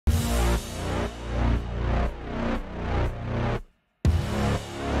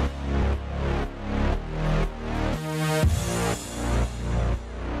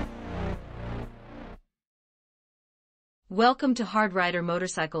Welcome to HardRider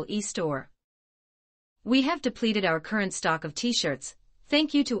Motorcycle e-store. We have depleted our current stock of T-shirts.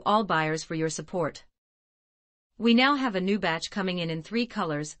 Thank you to all buyers for your support. We now have a new batch coming in 3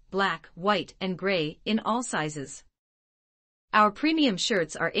 colors, black, white, and gray, in all sizes. Our premium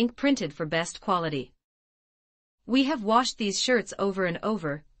shirts are ink printed for best quality. We have washed these shirts over and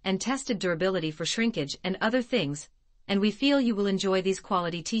over, and tested durability for shrinkage and other things, and we feel you will enjoy these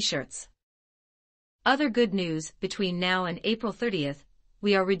quality T-shirts. Other good news, between now and April 30th,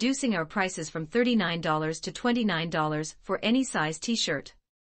 we are reducing our prices from $39 to $29 for any size T-shirt.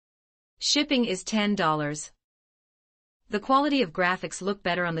 Shipping is $10. The quality of graphics look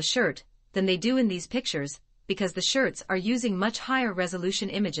better on the shirt than they do in these pictures, because the shirts are using much higher resolution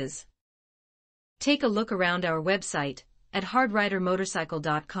images. Take a look around our website, at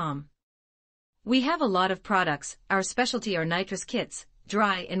hardridermotorcycle.com. We have a lot of products. Our specialty are nitrous kits,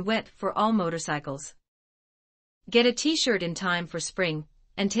 dry and wet, for all motorcycles. Get a T-shirt in time for spring,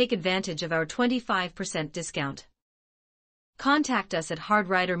 and take advantage of our 25% discount. Contact us at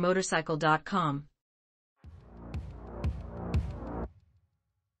hardridermotorcycle.com.